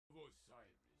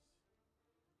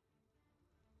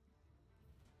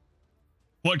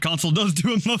What console does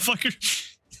do it, motherfucker?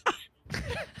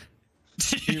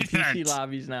 Your PC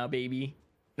lobbies now, baby.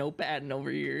 No padding over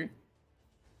here.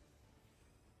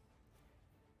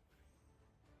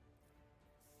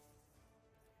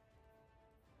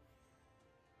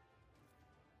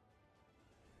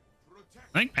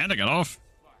 I think Panda got off.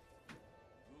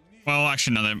 Well,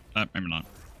 actually, no, maybe not.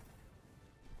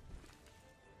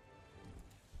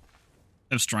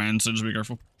 It's trying, so just be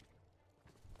careful.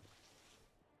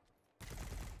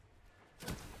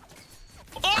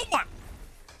 Oh my!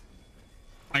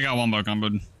 I got one buck on,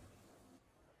 bud.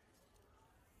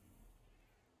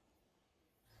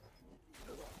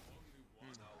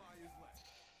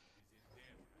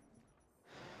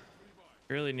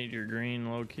 Really need your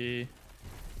green, low key.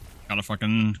 Gotta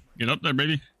fucking get up there,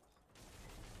 baby.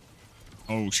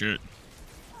 Oh shit.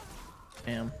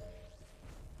 Damn.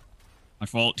 My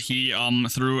fault. He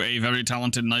threw a very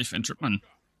talented knife in Tripman.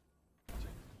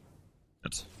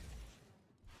 That's.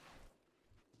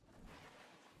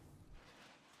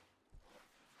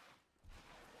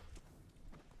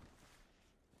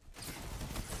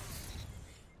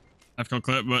 I've got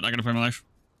clip, but I gotta play my life.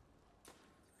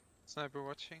 Sniper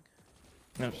watching.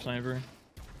 No sniper.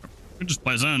 We just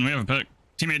play zone. We have a pick.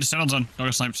 Teammate just settled on.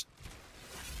 Go snipes.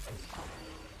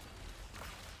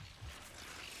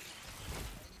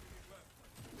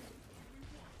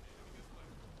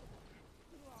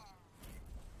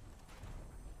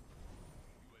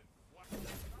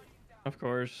 Of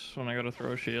course, when I go to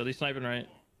throw a shield, he's sniping right.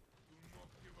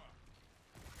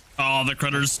 Oh, the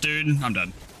critters, dude. I'm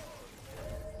dead.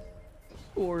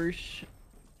 Of course.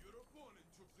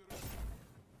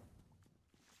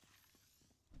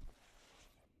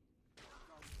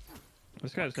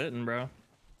 This guy's hitting, bro.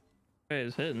 This guy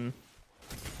is hitting.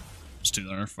 Just do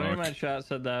there. Somebody in Fuck. my chat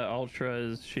said that Ultra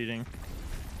is cheating.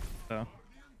 So.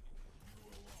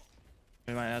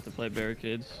 We might have to play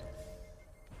barricades.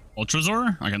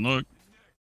 Ultrazor? I can look.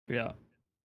 Yeah.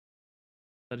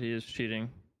 But he is cheating.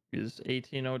 He's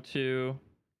 1802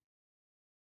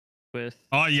 with.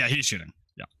 Oh, yeah, he's shooting.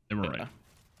 Yeah, they were right.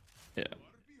 Yeah.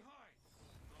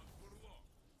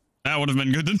 That would have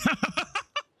been good to know.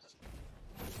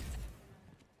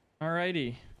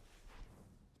 Alrighty.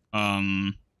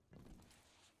 Oh,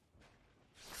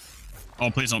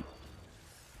 please don't.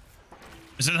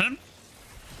 Is it him?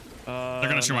 They're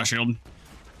gonna shoot my shield.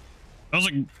 That was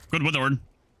a good withord.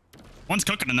 One's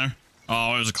cooking in there.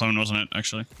 Oh, it was a clone, wasn't it,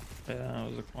 actually? Yeah, that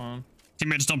was a clone.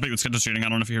 Teammates, don't pick this kid to shooting. I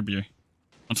don't know if you heard BA.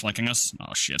 One's flanking us.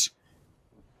 Oh, shit.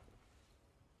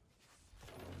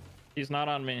 He's not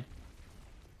on me.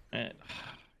 He's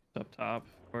up top,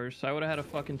 of course. I would have had a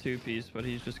fucking two-piece, but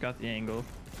he's just got the angle.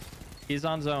 He's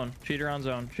on zone. Cheater on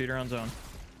zone. Cheater on zone.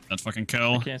 That's fucking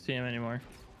kill. I can't see him anymore.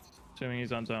 Assuming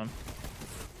he's on zone.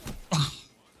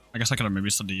 I guess I could have maybe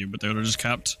said to you, but they would have just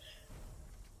capped.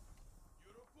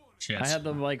 Shit. I had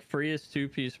the like freest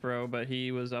two-piece, bro, but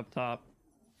he was up top,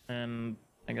 and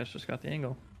I guess just got the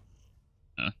angle.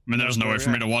 Yeah. I mean, there's no way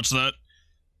for me to watch that.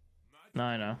 No,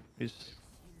 I know. He's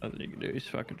nothing you can do. He's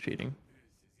fucking cheating.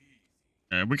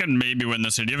 Yeah, we can maybe win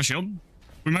this here. Do you have a shield?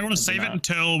 We might want to save it not.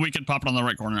 until we can pop it on the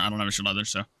right corner. I don't have a shield either,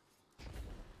 so.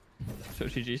 So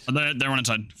GG's. Oh, they went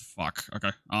inside. Fuck. Okay.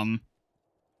 I'm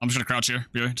just gonna crouch here,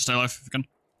 BOE, to stay alive if you can.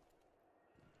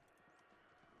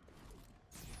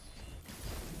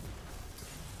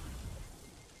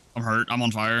 I'm hurt. I'm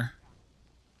on fire.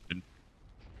 Good.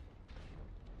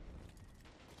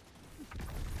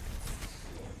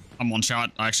 I'm one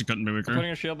shot. I actually couldn't be weaker. I'm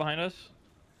putting a shield behind us.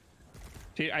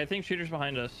 I think Cheater's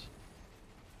behind us.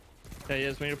 Yeah, he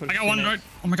is. We need to put. I got one right.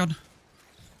 Oh my god.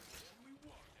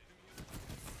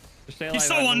 Just stay alive. He's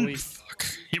still one. Fuck.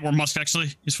 He wore musk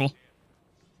actually. He's full.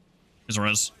 He's a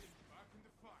res.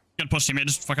 Good push, teammate.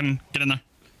 Just fucking get in there.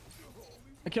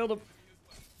 I killed him.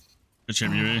 Good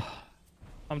shit, BOE.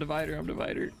 I'm divider. I'm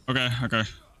divider. Okay, okay.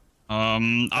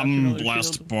 I'm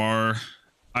last shield. bar.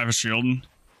 I have a shield.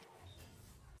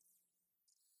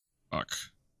 Fuck.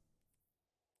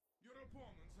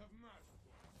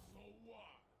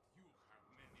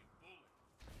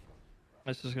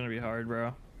 This is gonna be hard,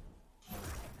 bro.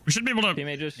 We should be able to.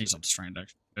 Teammate just. He's not distracted,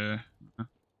 actually.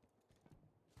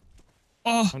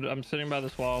 Oh, I'm sitting by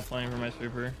this wall playing for my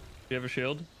super. Do you have a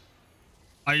shield?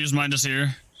 I use mine just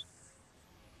here.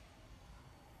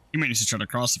 You may need to try to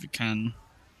cross if you can.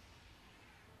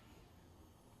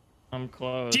 I'm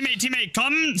close. Teammate,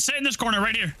 come sit in this corner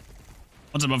right here.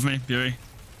 One's above me, BOE.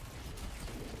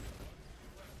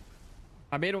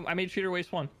 I made Cheater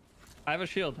waste one. I have a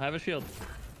shield. I have a shield.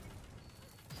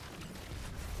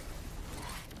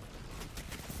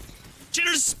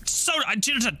 Cheater's so.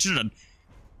 Cheater's dead. Cheater's dead.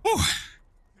 Whew.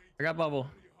 I got bubble.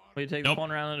 We take this one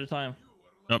round at a time.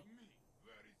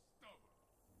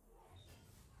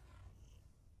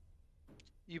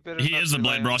 You better. He not is the rely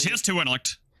blade on bros. He me. has 2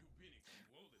 intellect.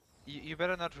 You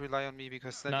better not rely on me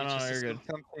because then No, you no, just you're assume good.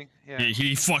 something. Yeah.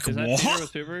 He fucking Is that cheater what? with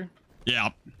super? Yeah.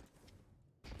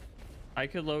 I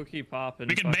could low key pop and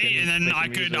We could fucking bait and then make I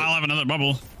him use could. it. I'll have another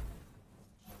bubble.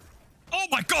 Oh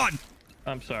my god!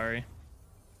 I'm sorry.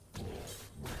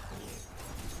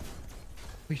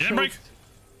 We Get break. choked.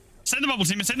 Stay in the bubble,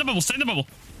 team. Stay in the bubble. Stay in the bubble.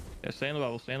 Yeah, stay in the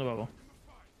bubble. Stay in the bubble.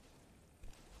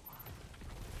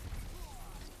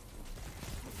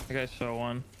 I guy saw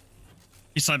one.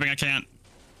 He's sniping. I can't.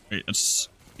 Wait, it's.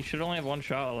 You should only have 1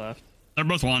 shot left. They're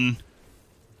both 1.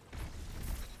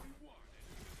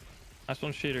 Last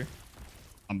one's cheater.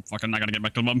 I'm fucking. I gotta get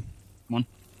back to the bub. Come on.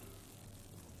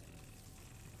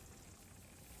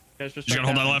 You guys just Just gotta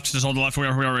hold that left. Just hold the left. We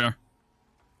are.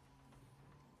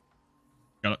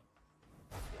 Got it.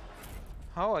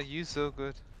 How are you so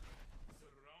good?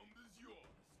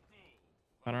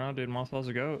 I don't know, dude. Mothball's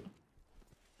a goat.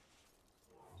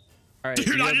 All right,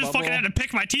 Dude, you I have just fucking bubble? had to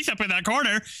pick my teeth up in that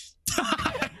corner.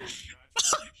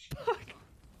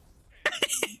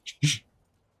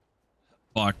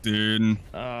 Fuck, dude.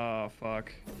 Oh,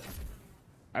 fuck.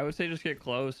 I would say just get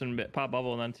close and pop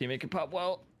bubble, and then teammate can pop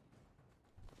well.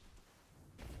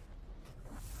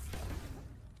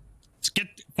 Just get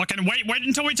fucking wait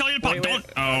until we tell you to pop. Wait, Don't.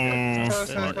 wait. Oh. So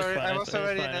Fuck. sorry, I was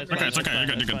already in Okay, it's okay. You're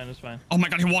good. You're good. It's fine. Oh my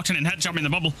god, he walked in and headshot me in the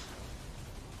bubble.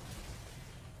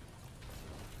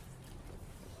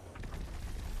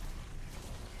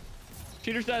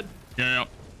 Cheater's dead. Yeah.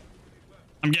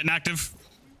 I'm getting active.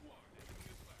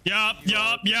 Yup.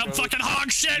 so- Fucking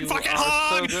hog shit. You Fucking are so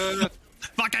hog. good.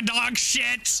 Fucking dog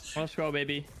shit. Let's go,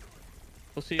 baby.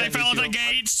 We'll see you They on fell at the YouTube.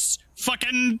 gates.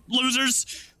 Fucking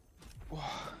losers.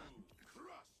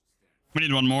 We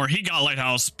need one more. He got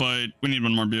lighthouse, but we need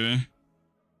one more, baby.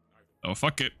 Oh,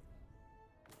 fuck it.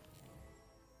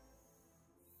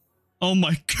 Oh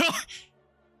my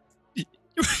god.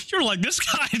 You're like, this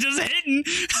guy just hitting.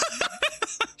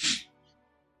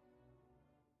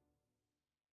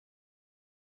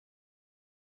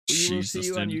 We will see Jesus,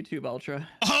 you on dude. YouTube, Ultra.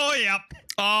 Oh, yeah.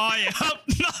 Oh,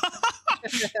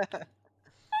 yeah.